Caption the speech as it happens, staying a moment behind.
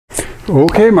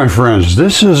Okay, my friends,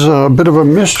 this is a bit of a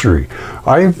mystery.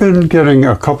 I've been getting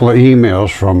a couple of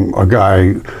emails from a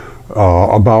guy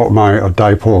about my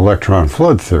dipole electron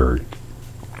flood theory.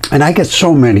 And I get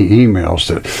so many emails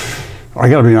that I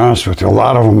got to be honest with you, a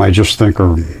lot of them I just think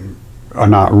are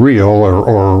not real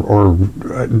or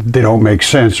they don't make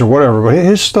sense or whatever. But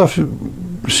his stuff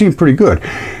seemed pretty good.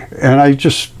 And I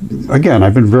just, again,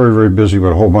 I've been very, very busy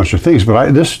with a whole bunch of things,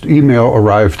 but this email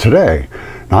arrived today.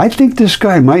 Now, I think this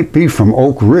guy might be from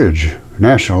Oak Ridge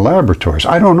National Laboratories.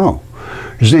 I don't know.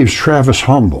 His name's Travis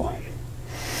Humble.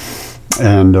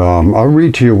 And I'll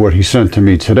read to you what he sent to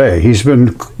me today. He's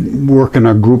been working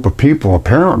a group of people,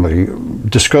 apparently,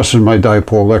 discussing my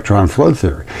dipole electron flood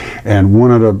theory. And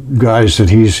one of the guys that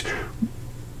he's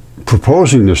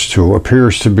proposing this to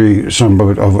appears to be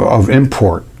somebody of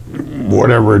import,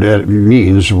 whatever that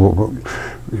means, you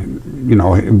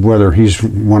know, whether he's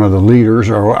one of the leaders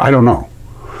or I don't know.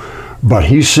 But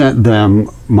he sent them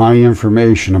my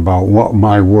information about what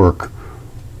my work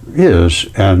is,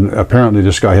 and apparently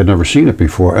this guy had never seen it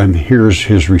before, and here's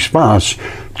his response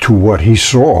to what he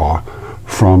saw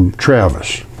from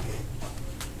Travis.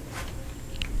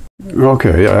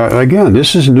 Okay, again,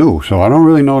 this is new, so I don't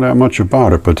really know that much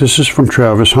about it, but this is from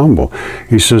Travis Humble.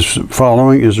 He says,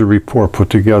 following is a report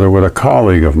put together with a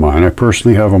colleague of mine. I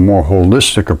personally have a more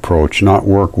holistic approach, not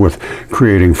work with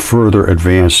creating further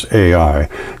advanced AI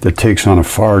that takes on a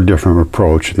far different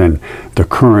approach than the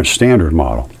current standard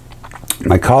model.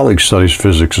 My colleague studies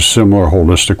physics a similar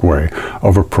holistic way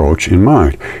of approach in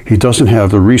mind. He doesn't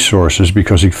have the resources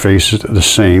because he faces the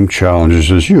same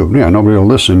challenges as you. Yeah, nobody will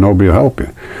listen, nobody will help you.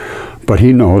 But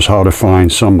he knows how to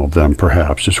find some of them.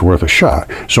 Perhaps it's worth a shot.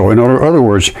 So in other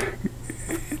words,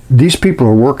 these people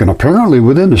are working apparently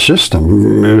within the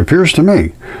system, it appears to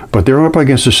me, but they're up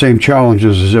against the same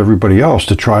challenges as everybody else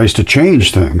that tries to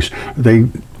change things.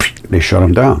 They shut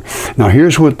them down. Now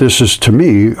here's what this is to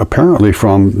me, apparently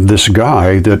from this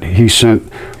guy that he sent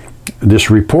this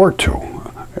report to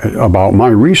about my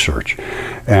research.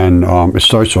 And it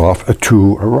starts off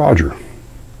to Roger.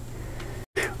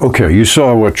 Okay, you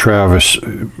saw what Travis,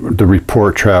 the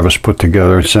report Travis put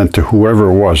together and sent to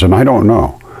whoever it was, and I don't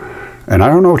know. And I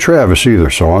don't know Travis either,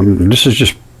 so this is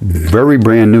just very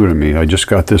brand new to me. I just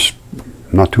got this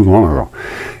not too long ago.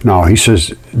 Now, he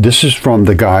says, this is from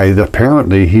the guy that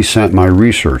apparently he sent my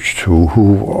research to,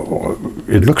 who,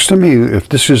 it looks to me, if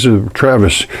this is a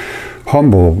Travis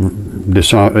Humble,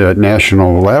 this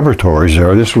National Laboratories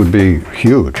there, this would be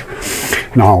huge.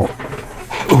 Now,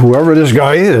 whoever this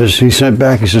guy is, he sent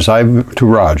back, he says, to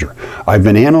Roger, I've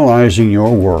been analyzing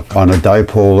your work on a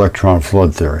dipole electron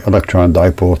flood theory, electron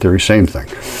dipole theory, same thing.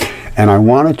 And I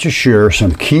wanted to share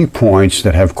some key points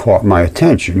that have caught my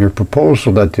attention. Your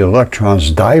proposal that the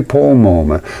electron's dipole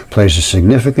moment plays a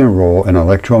significant role in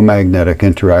electromagnetic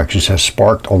interactions has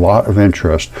sparked a lot of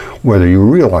interest, whether you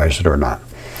realize it or not.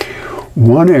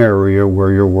 One area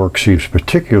where your work seems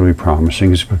particularly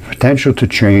promising is the potential to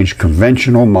change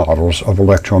conventional models of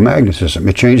electromagnetism.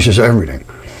 It changes everything.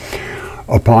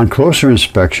 Upon closer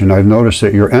inspection, I've noticed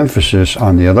that your emphasis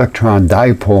on the electron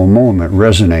dipole moment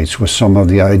resonates with some of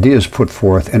the ideas put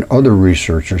forth in other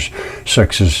researchers,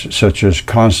 such as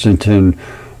Konstantin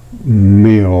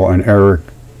Miel and Eric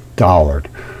Dollard.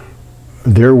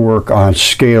 Their work on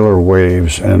scalar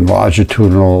waves and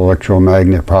longitudinal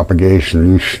electromagnetic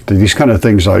propagation, these kind of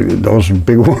things, those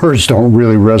big words don't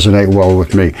really resonate well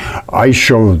with me. I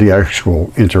show the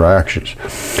actual interactions.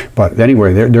 But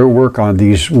anyway, their work on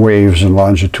these waves and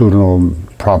longitudinal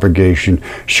propagation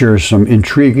shares some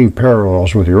intriguing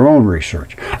parallels with your own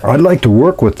research. I'd like to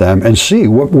work with them and see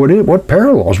what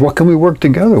parallels, what can we work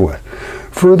together with.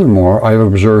 Furthermore, I have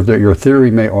observed that your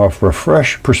theory may offer a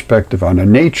fresh perspective on the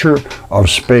nature of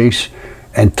space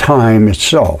and time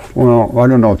itself. Well, I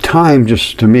don't know, time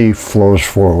just to me flows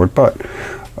forward, but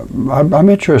I'm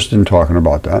interested in talking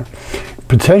about that.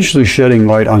 Potentially shedding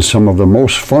light on some of the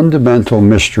most fundamental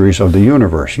mysteries of the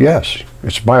universe. Yes,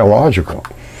 it's biological.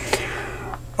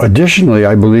 Additionally,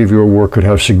 I believe your work could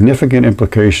have significant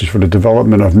implications for the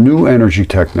development of new energy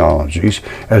technologies,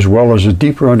 as well as a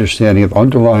deeper understanding of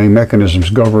underlying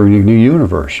mechanisms governing the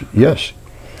universe. Yes.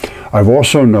 I've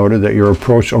also noted that your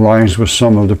approach aligns with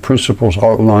some of the principles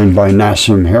outlined by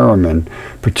Nassim Haramein,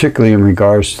 particularly in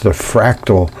regards to the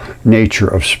fractal nature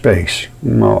of space.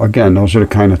 Well, again, those are the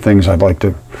kind of things I'd like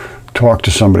to talk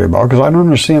to somebody about, because I don't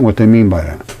understand what they mean by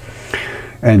that.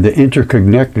 And the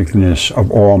interconnectedness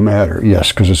of all matter.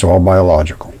 Yes, because it's all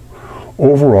biological.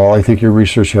 Overall, I think your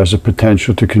research has the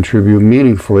potential to contribute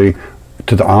meaningfully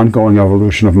to the ongoing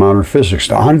evolution of modern physics,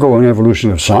 the ongoing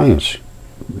evolution of science.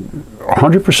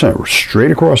 100%, straight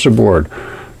across the board.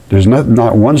 There's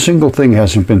not one single thing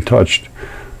hasn't been touched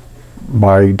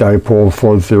by dipole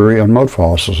flood theory and mud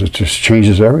fossils. It just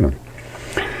changes everything.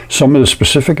 Some of the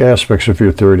specific aspects of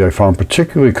your theory that I found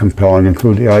particularly compelling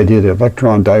include the idea that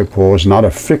electron dipole is not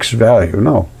a fixed value.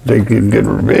 No, they can get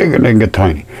big and they can get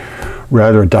tiny.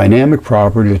 Rather, a dynamic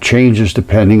property that changes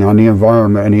depending on the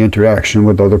environment and the interaction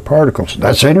with other particles.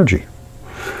 That's energy.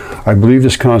 I believe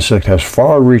this concept has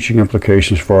far-reaching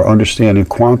implications for our understanding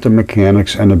quantum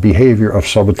mechanics and the behavior of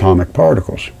subatomic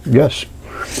particles. Yes.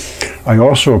 I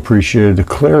also appreciated the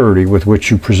clarity with which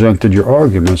you presented your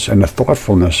arguments and the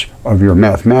thoughtfulness of your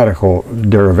mathematical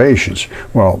derivations.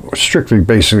 Well, strictly,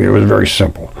 basically, it was very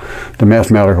simple. The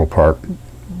mathematical part,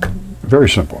 very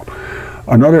simple.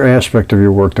 Another aspect of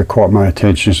your work that caught my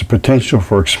attention is the potential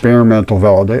for experimental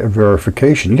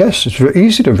verification. Yes, it's very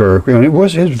easy to verify, and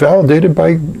it's validated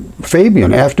by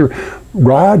Fabian after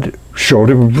Rod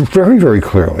showed it very, very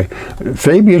clearly.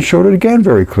 Fabian showed it again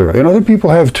very clearly, and other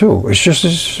people have too.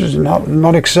 It's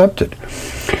not accepted.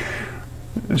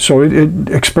 So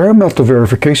experimental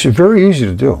verification is very easy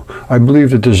to do. I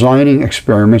believe that designing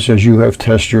experiments as you have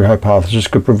tested your hypothesis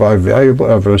could provide valuable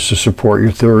evidence to support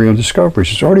your theory and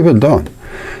discoveries. It's already been done.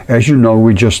 As you know,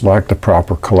 we just lack the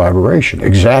proper collaboration.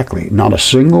 Exactly. Not a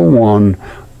single one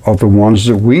of the ones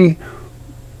that we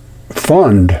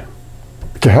fund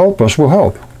to help us will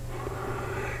help.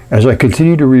 As I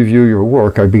continue to review your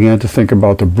work, I began to think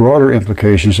about the broader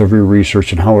implications of your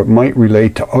research and how it might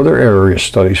relate to other area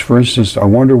studies. For instance, I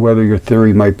wonder whether your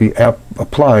theory might be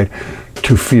applied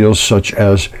to fields such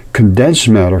as condensed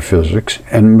matter physics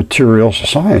and materials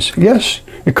science. Yes,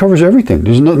 it covers everything.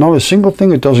 There's not a single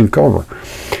thing it doesn't cover.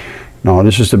 Now,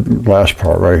 this is the last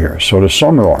part right here. So to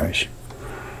summarize,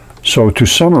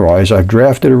 I've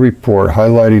drafted a report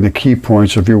highlighting the key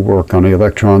points of your work on the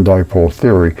electron dipole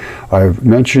theory. I've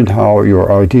mentioned how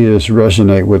your ideas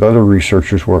resonate with other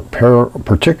researchers' work,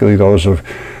 particularly those of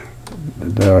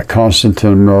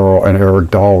Konstantin Merrill and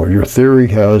Eric Dollar. Your theory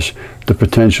has the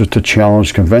potential to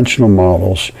challenge conventional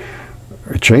models,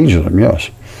 change them, yes,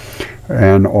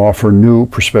 and offer new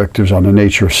perspectives on the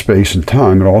nature of space and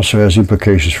time. It also has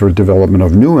implications for the development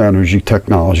of new energy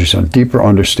technologies and deeper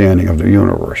understanding of the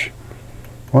universe.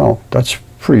 Well, that's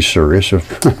pretty serious.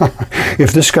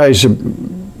 If this guy's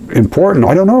important,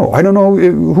 I don't know. I don't know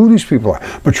who these people are.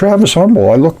 But Travis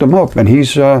Humble, I looked him up, and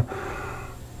he's, well,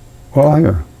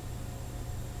 here.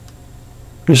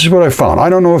 This is what I found. I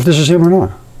don't know if this is him or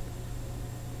not.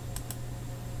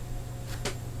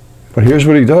 But here's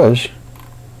what he does.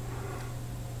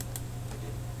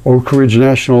 Oak Ridge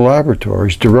National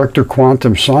Laboratories, Director,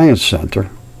 Quantum Science Center.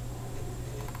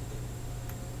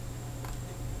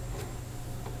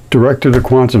 Director of the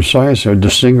Quantum Science Center,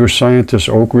 Distinguished Scientist,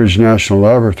 Oak Ridge National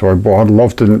Laboratory. Boy, I'd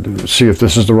love to see if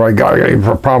this is the right guy.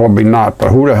 Probably not, but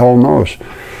who the hell knows?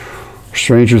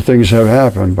 Stranger things have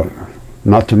happened, but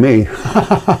not to me.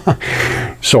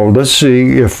 So let's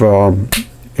see if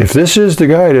this is the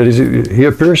guy that he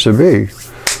appears to be.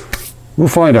 We'll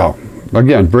find out.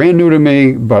 Again, brand new to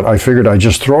me, but I figured I'd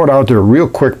just throw it out there real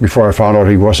quick before I found out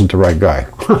he wasn't the right guy.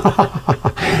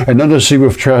 And then let's see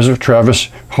with Travis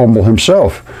Humble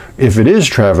himself. If it is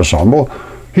Travis Humble,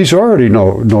 he's already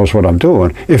knows what I'm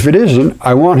doing. If it isn't,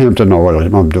 I want him to know what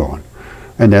I'm doing.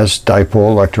 And that's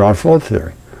dipole electron flood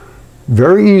theory.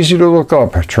 Very easy to look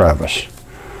up, Travis.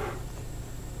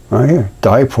 Right here,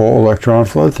 dipole electron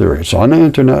flood theory. It's on the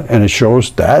internet, and it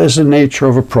shows that is the nature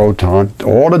of a proton.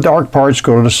 All the dark parts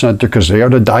go to the center because they are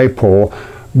the dipole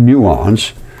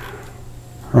muons,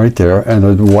 right there, and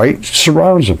the white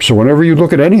surrounds them. So whenever you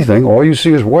look at anything, all you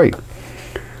see is white.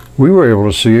 We were able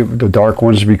to see the dark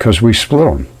ones because we split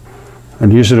them.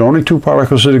 And these are the only two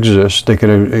particles that exist. They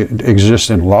can exist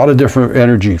in a lot of different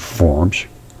energy forms,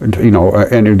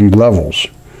 energy levels.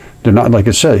 They're not, like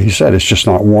he said, it's just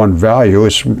not one value,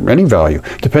 it's any value.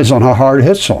 Depends on how hard it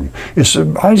hits them.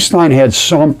 Einstein had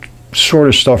some sort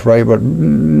of stuff right, but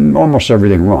almost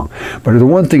everything wrong. But the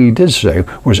one thing he did say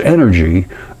was energy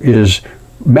is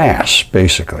mass,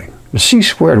 basically. The c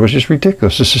squared was just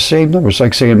ridiculous. It's the same number. It's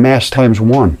like saying mass times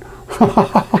 1.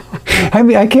 I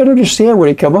mean, I can't understand where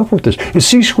they come up with this. And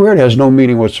c squared has no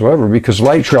meaning whatsoever because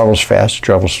light travels fast, it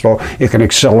travels slow. It can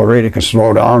accelerate, it can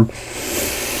slow down.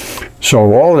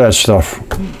 So all of that stuff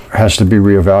has to be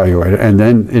reevaluated, and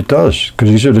then it does, because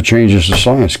these are the changes to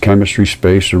science: chemistry,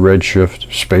 space, the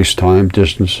redshift, space-time,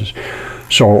 distances.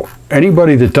 So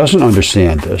anybody that doesn't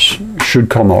understand this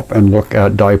should come up and look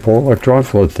at dipole electron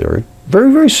flood theory.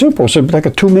 Very, very simple. It's like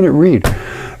a 2-minute read,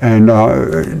 and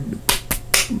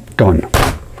done.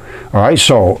 All right,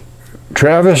 so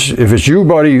Travis, if it's you,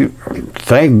 buddy,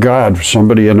 thank God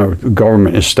somebody in the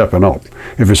government is stepping up.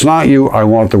 If it's not you, I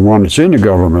want the one that's in the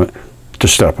government to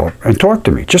step up and talk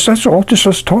to me. Just that's all. Just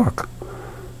let's talk.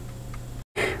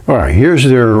 All right, here's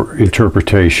their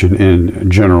interpretation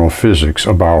in general physics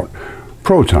about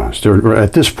protons. They're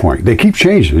at this point. They keep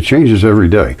changing. It changes every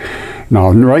day.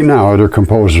 Now, right now, they're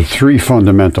composed of three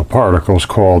fundamental particles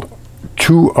called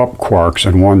two up quarks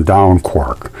and one down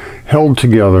quark, held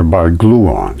together by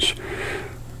gluons.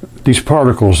 These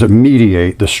particles that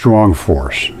mediate the strong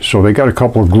force. So they got a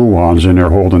couple of gluons in there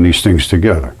holding these things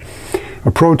together. A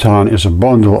proton is a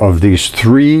bundle of these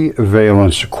three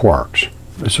valence quarks.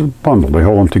 It's a bundle, they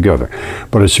hold them together.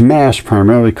 But its mass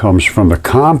primarily comes from the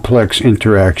complex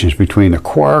interactions between the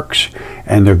quarks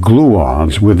and the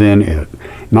gluons within it,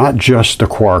 not just the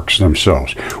quarks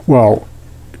themselves. Well,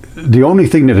 the only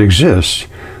thing that exists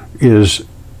is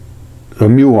a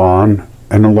muon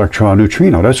and an electron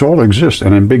neutrino. That's all that exists.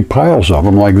 And in big piles of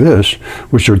them like this,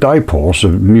 which are dipoles, a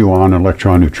muon and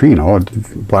electron neutrino, a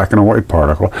black and a white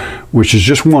particle, which is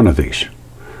just one of these.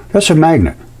 That's a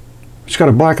magnet. It's got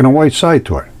a black and a white side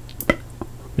to it.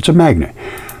 It's a magnet.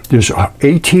 There's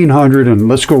 1,800, and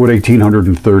let's go with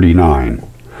 1,839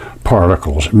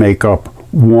 particles make up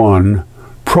one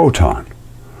proton.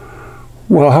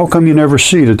 Well, how come you never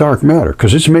see the dark matter?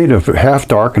 Because it's made of half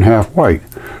dark and half white.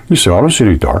 You say, I don't see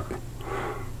any dark.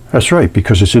 That's right,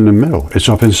 because it's in the middle. It's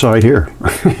up inside here.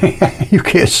 You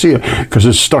can't see it because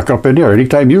it's stuck up in there.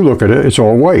 Anytime you look at it, it's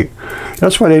all white.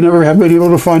 That's why they never have been able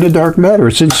to find the dark matter.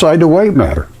 It's inside the white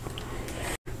matter.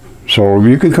 So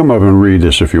you can come up and read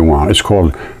this if you want. It's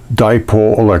called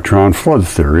Dipole Electron Flood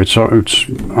Theory. It's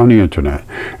on the internet.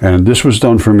 And this was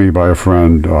done for me by a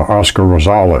friend, Oscar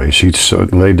Rosales. He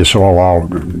laid this all out,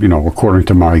 you know, according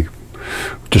to my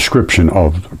description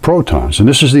of protons. And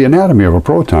this is the anatomy of a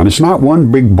proton. It's not one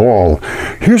big ball.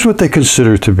 Here's what they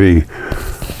consider to be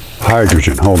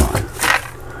hydrogen. Hold on.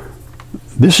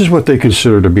 This is what they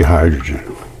consider to be hydrogen.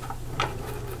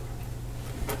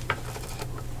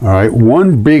 All right,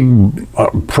 one big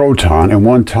proton and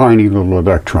one tiny little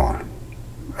electron.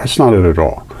 That's not it at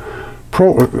all.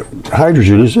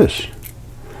 Hydrogen is this.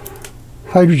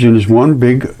 Hydrogen is one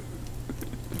big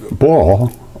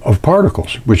ball of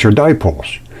particles, which are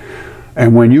dipoles.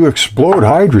 And when you explode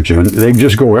hydrogen, they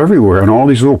just go everywhere, and all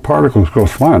these little particles go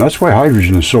flying. That's why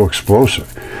hydrogen is so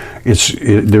explosive.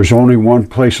 There's only one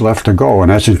place left to go,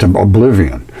 and that's into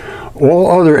oblivion.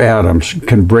 All other atoms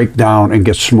can break down and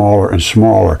get smaller and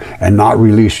smaller and not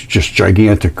release just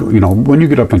gigantic, you know, when you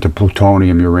get up into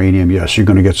plutonium, uranium, yes, you're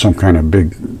going to get some kind of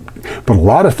big, but a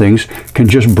lot of things can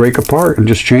just break apart and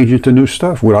just change into new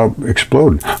stuff without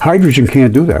exploding. Hydrogen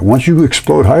can't do that. Once you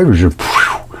explode hydrogen,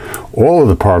 all of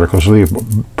the particles leave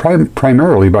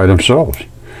primarily by themselves.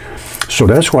 So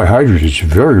that's why hydrogen is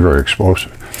very, very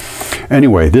explosive.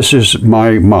 Anyway, this is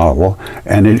my model,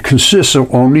 and it consists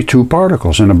of only two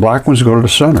particles, and the black ones go to the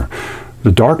center.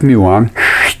 The dark muon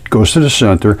goes to the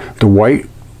center. The white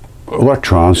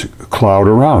electrons cloud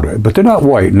around it, but they're not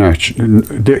white.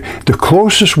 They're the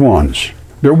closest ones.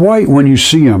 They're white when you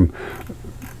see them.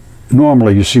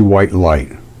 Normally, you see white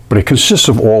light, but it consists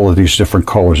of all of these different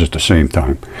colors at the same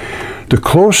time. The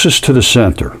closest to the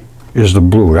center is the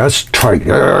blue. That's tight.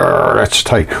 That's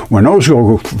tight. When those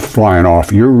go flying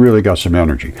off, you really got some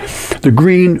energy. The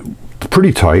green,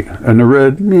 pretty tight, and the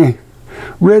red, meh.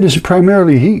 Red is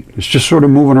primarily heat. It's just sort of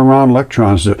moving around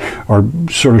electrons that are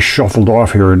sort of shuffled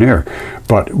off here and there.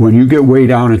 But when you get way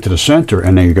down into the center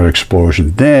and then you get an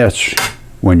explosion, that's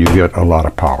when you get a lot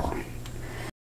of power.